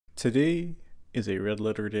Today is a red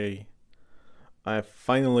letter day. I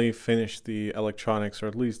finally finished the electronics, or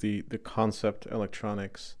at least the concept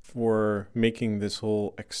electronics, for making this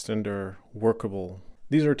whole extender workable.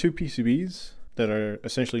 These are two PCBs that are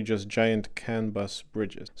essentially just giant CAN bus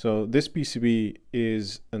bridges. So this PCB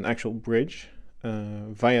is an actual bridge.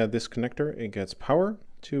 Via this connector, it gets power,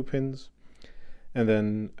 2 pins, and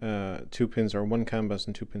then 2 pins are one CAN bus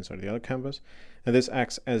and 2 pins are the other CAN bus. And this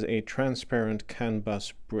acts as a transparent CAN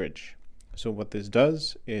bus bridge. So what this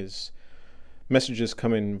does is messages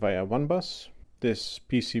come in via one bus. This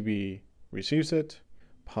PCB receives it,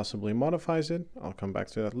 possibly modifies it, I'll come back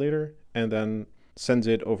to that later, and then sends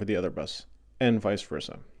it over the other bus, and vice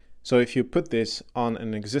versa. So if you put this on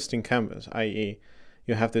an existing CAN bus, i.e.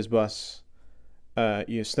 you have this bus,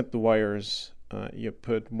 you snip the wires, you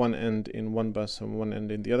put one end in one bus and one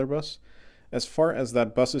end in the other bus, as far as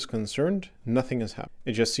that bus is concerned, nothing has happened.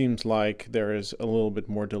 It just seems like there is a little bit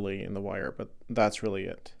more delay in the wire, but that's really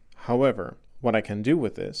it. However, what I can do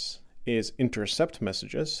with this is intercept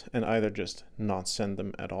messages and either just not send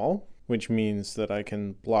them at all, which means that I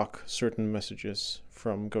can block certain messages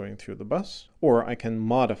from going through the bus, or I can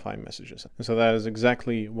modify messages. And so that is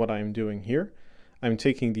exactly what I'm doing here. I'm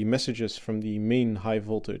taking the messages from the main high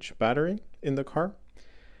voltage battery in the car,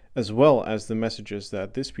 as well as the messages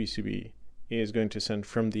that this PCB is going to send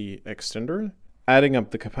from the extender, adding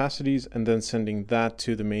up the capacities and then sending that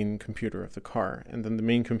to the main computer of the car. And then the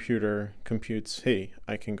main computer computes, hey,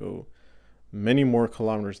 I can go many more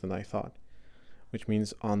kilometers than I thought, which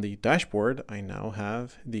means on the dashboard, I now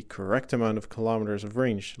have the correct amount of kilometers of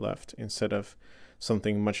range left instead of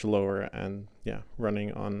something much lower and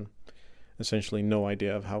running on essentially no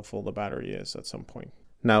idea of how full the battery is at some point.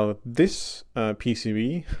 Now this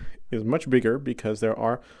PCB is much bigger because there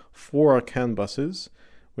are 4 CAN buses,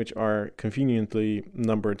 which are conveniently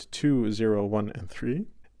numbered 2, 0, 1, and 3.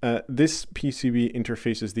 This PCB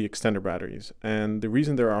interfaces the extender batteries. And the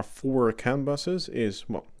reason there are 4 CAN buses is,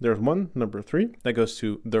 well, there's one, number 3, that goes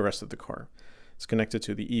to the rest of the car. It's connected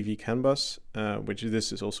to the EV CAN bus, which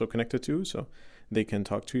this is also connected to, so they can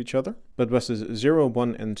talk to each other. But buses 0,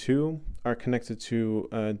 1, and 2 are connected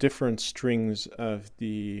to different strings of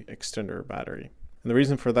the extender battery. And the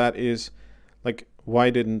reason for that is, like,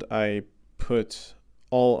 why didn't I put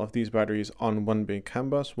all of these batteries on one big CAN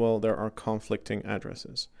bus? Well, there are conflicting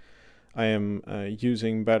addresses. I am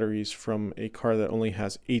using batteries from a car that only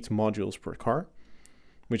has 8 modules per car,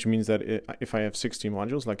 which means that if I have 60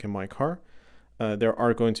 modules, like in my car, there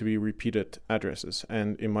are going to be repeated addresses.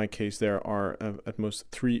 And in my case, there are at most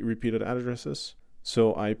 3 repeated addresses.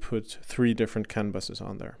 So I put 3 different CAN buses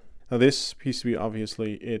on there. Now this PCB,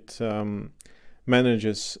 obviously, it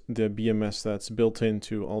manages the BMS that's built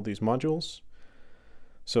into all these modules.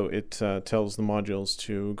 So it tells the modules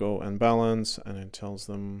to go and balance, and it tells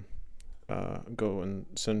them go and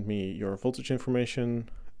send me your voltage information,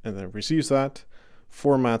 and then receives that,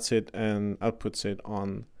 formats it, and outputs it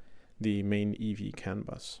on the main EV CAN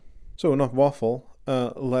bus. So enough waffle,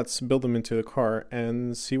 let's build them into the car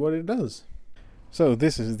and see what it does. So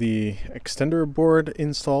this is the extender board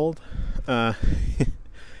installed.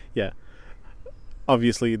 Yeah,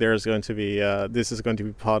 obviously there's going to be, this is going to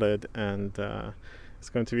be potted, and it's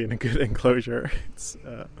going to be in a good enclosure. It's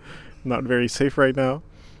not very safe right now.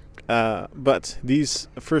 But these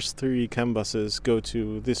first 3 CAN buses go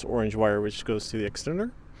to this orange wire, which goes to the extender.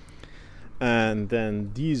 And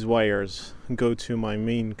then these wires go to my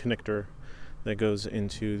main connector that goes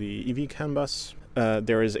into the EV CAN bus.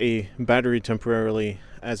 There is a battery temporarily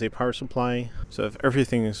as a power supply. So if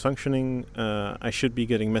everything is functioning, I should be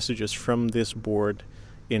getting messages from this board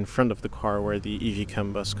in front of the car where the EV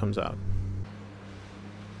CAN bus comes out.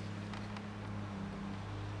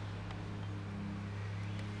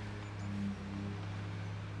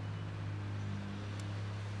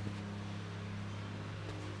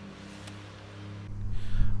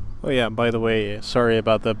 Oh yeah, by the way, sorry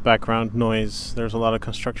about the background noise. There's a lot of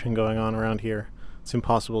construction going on around here. It's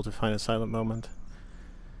impossible to find a silent moment.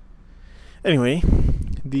 Anyway,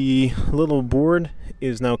 the little board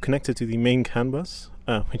is now connected to the main CAN bus,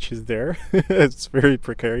 which is there. It's very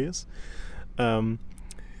precarious. And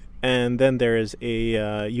then there is a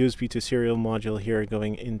USB to serial module here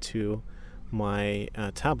going into my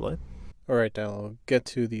tablet. Alright, I'll get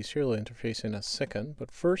to the serial interface in a second,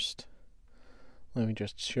 but first, let me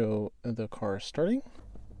just show the car starting.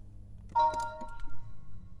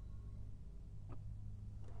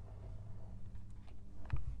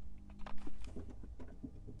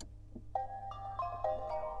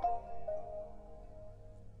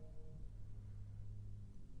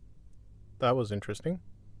 That was interesting.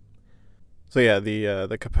 So yeah,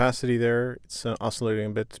 the capacity there, it's oscillating a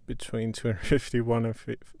bit between 251 and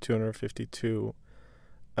 252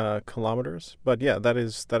 kilometers. But yeah, that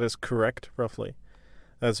is correct roughly.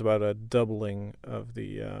 That's about a doubling of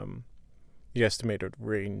the estimated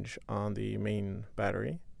range on the main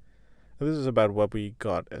battery. And this is about what we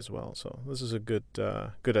got as well. So this is a good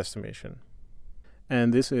estimation.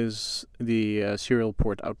 And this is the serial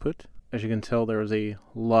port output. As you can tell, there is a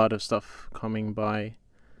lot of stuff coming by.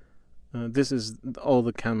 This is all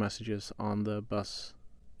the CAN messages on the bus.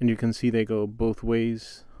 And you can see they go both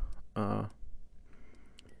ways. The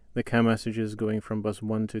CAN messages going from bus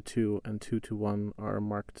 1 to 2 and 2 to 1 are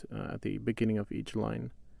marked at the beginning of each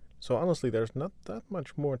line. So honestly, there's not that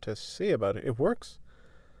much more to say about it. It works.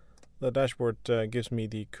 The dashboard gives me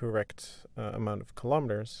the correct amount of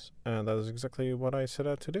kilometers, and that is exactly what I set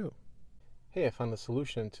out to do. Hey, I found a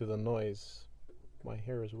solution to the noise. My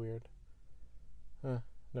hair is weird.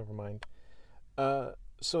 Never mind.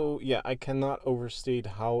 So yeah, I cannot overstate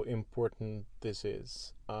how important this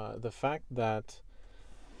is. The fact that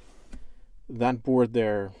that board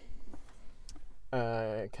there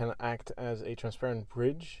can act as a transparent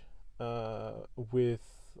bridge with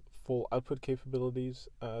full output capabilities.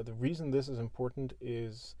 The reason this is important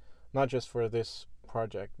is not just for this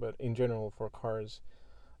project, but in general for cars.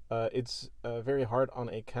 It's very hard on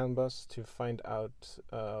a CAN bus to find out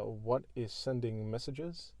what is sending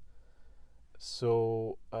messages.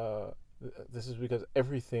 So this is because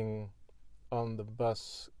everything on the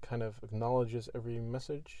bus kind of acknowledges every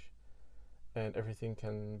message, and everything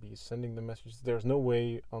can be sending the messages. There's no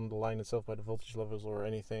way on the line itself by the voltage levels or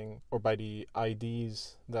anything, or by the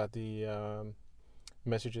IDs that the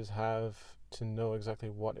messages have, to know exactly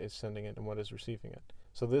what is sending it and what is receiving it.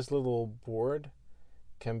 So this little board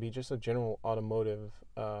can be just a general automotive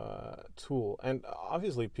tool. And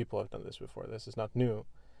obviously people have done this before. This is not new.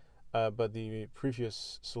 But the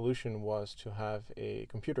previous solution was to have a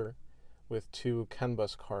computer with 2 CAN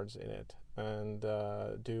bus cards in it and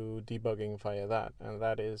do debugging via that. And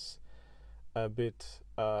that is a bit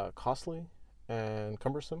costly and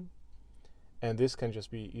cumbersome. And this can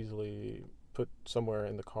just be easily put somewhere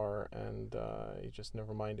in the car, and you just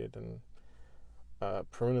never mind it, and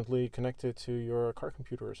permanently connect it to your car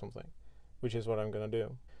computer or something, which is what I'm going to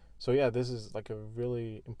do. So yeah, this is like a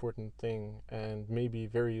really important thing and maybe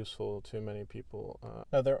very useful to many people.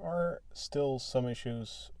 Now there are still some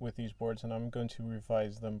issues with these boards, and I'm going to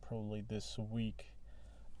revise them probably this week.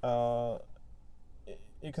 You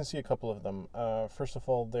can see a couple of them. First of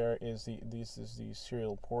all, there is the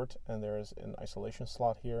serial port, and there is an isolation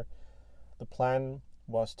slot here. The plan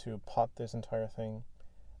was to pot this entire thing,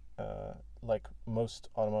 like most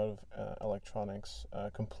automotive electronics,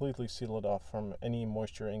 completely seal it off from any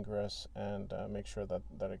moisture ingress, and make sure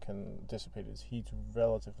that it can dissipate its heat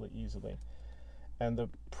relatively easily. And the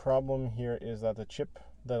problem here is that the chip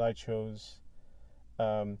that I chose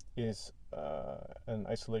is an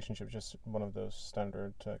isolation chip, just one of those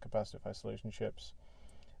standard capacitive isolation chips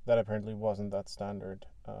that apparently wasn't that standard.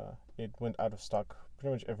 It went out of stock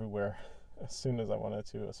pretty much everywhere as soon as I wanted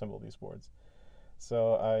to assemble these boards.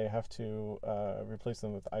 So I have to replace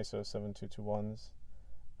them with ISO 7221s,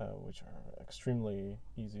 which are extremely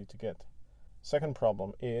easy to get. Second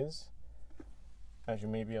problem is, as you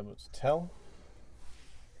may be able to tell,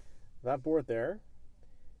 that board there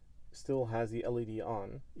still has the LED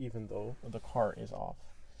on, even though the car is off.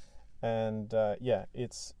 And yeah,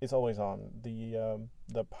 it's always on.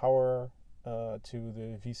 The power to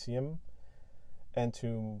the VCM and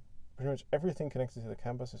to pretty much everything connected to the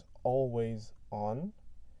campus is always on,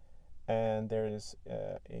 and there is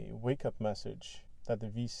a wake-up message that the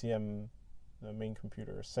VCM, the main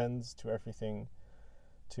computer, sends to everything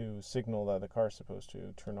to signal that the car is supposed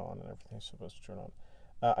to turn on and everything's supposed to turn on.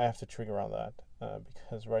 I have to trigger on that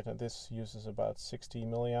because right now this uses about 60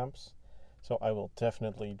 milliamps, so I will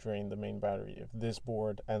definitely drain the main battery if this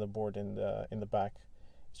board and the board in the back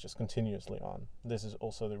is just continuously on. This is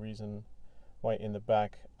also the reason why in the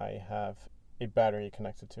back I have a battery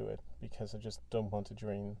connected to it, because I just don't want to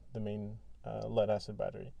drain the main lead acid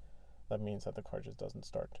battery. That means that the car just doesn't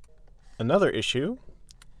start. Another issue,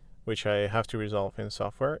 which I have to resolve in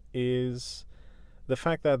software, is the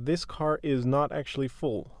fact that this car is not actually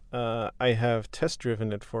full. I have test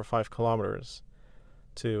driven it for 5 kilometers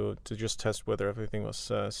to just test whether everything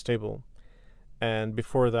was stable. And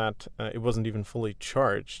before that, it wasn't even fully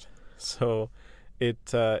charged. So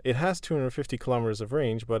it has 250 kilometers of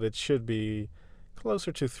range, but it should be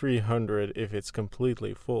closer to 300 if it's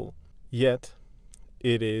completely full. Yet,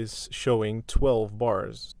 it is showing 12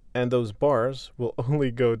 bars. And those bars will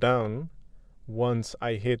only go down once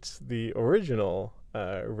I hit the original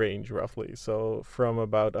range roughly. So from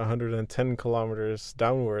about 110 kilometers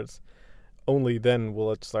downwards, only then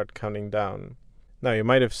will it start counting down. Now you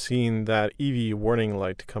might have seen that EV warning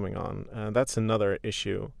light coming on. That's another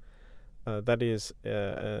issue. That is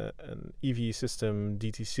an EV system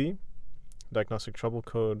DTC, diagnostic trouble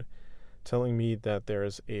code, telling me that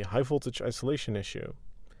there's a high voltage isolation issue.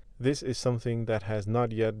 This is something that has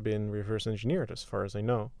not yet been reverse engineered as far as I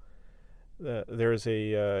know. There is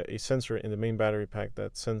a sensor in the main battery pack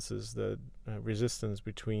that senses the resistance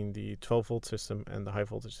between the 12 volt system and the high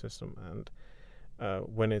voltage system, and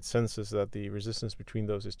when it senses that the resistance between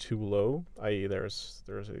those is too low, i.e. there's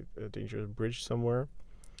a dangerous bridge somewhere,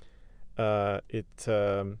 it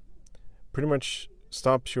pretty much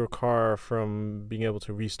stops your car from being able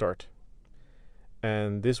to restart.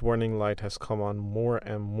 And this warning light has come on more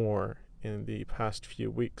and more in the past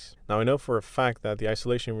few weeks. Now I know for a fact that the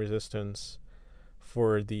isolation resistance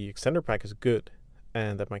for the extender pack is good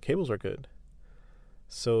and that my cables are good.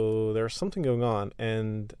 So there's something going on,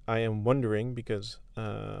 and I am wondering, because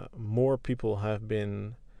more people have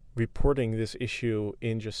been reporting this issue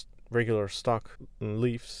in just regular stock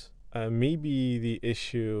leafs, maybe the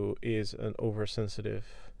issue is an oversensitive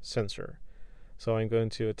sensor. So I'm going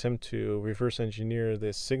to attempt to reverse engineer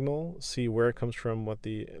this signal, see where it comes from, what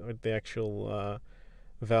the actual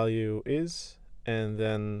value is, and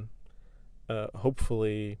then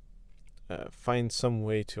hopefully find some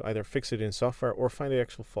way to either fix it in software or find the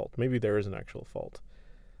actual fault. Maybe there is an actual fault.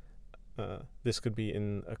 This could be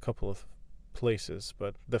in a couple of places,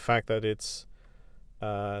 but the fact that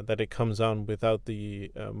that it comes on without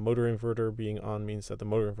the motor inverter being on means that the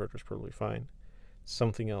motor inverter is probably fine.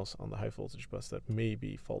 Something else on the high voltage bus that may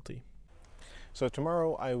be faulty. So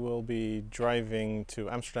tomorrow I will be driving to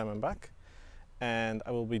Amsterdam and back, and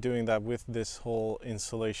I will be doing that with this whole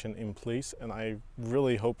installation in place, and I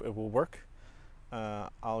really hope it will work.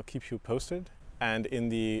 I'll keep you posted, and in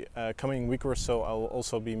the coming week or so I will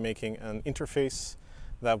also be making an interface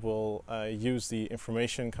that will use the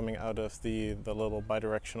information coming out of the little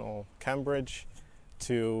bidirectional cam bridge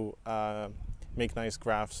to make nice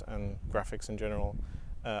graphs and graphics in general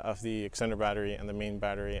of the extender battery and the main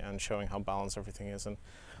battery, and showing how balanced everything is and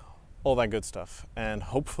all that good stuff. And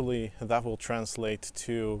hopefully that will translate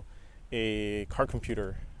to a car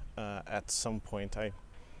computer at some point. I'm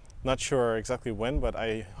not sure exactly when, but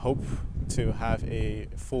I hope to have a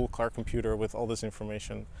full car computer with all this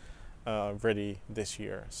information ready this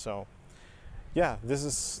year. So yeah, this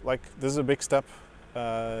is a big step.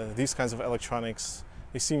 These kinds of electronics,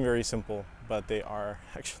 they seem very simple, but they are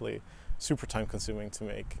actually super time consuming to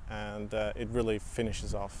make, and it really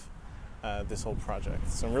finishes off this whole project.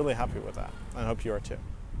 So I'm really happy with that. I hope you are too.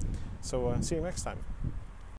 So see you next time.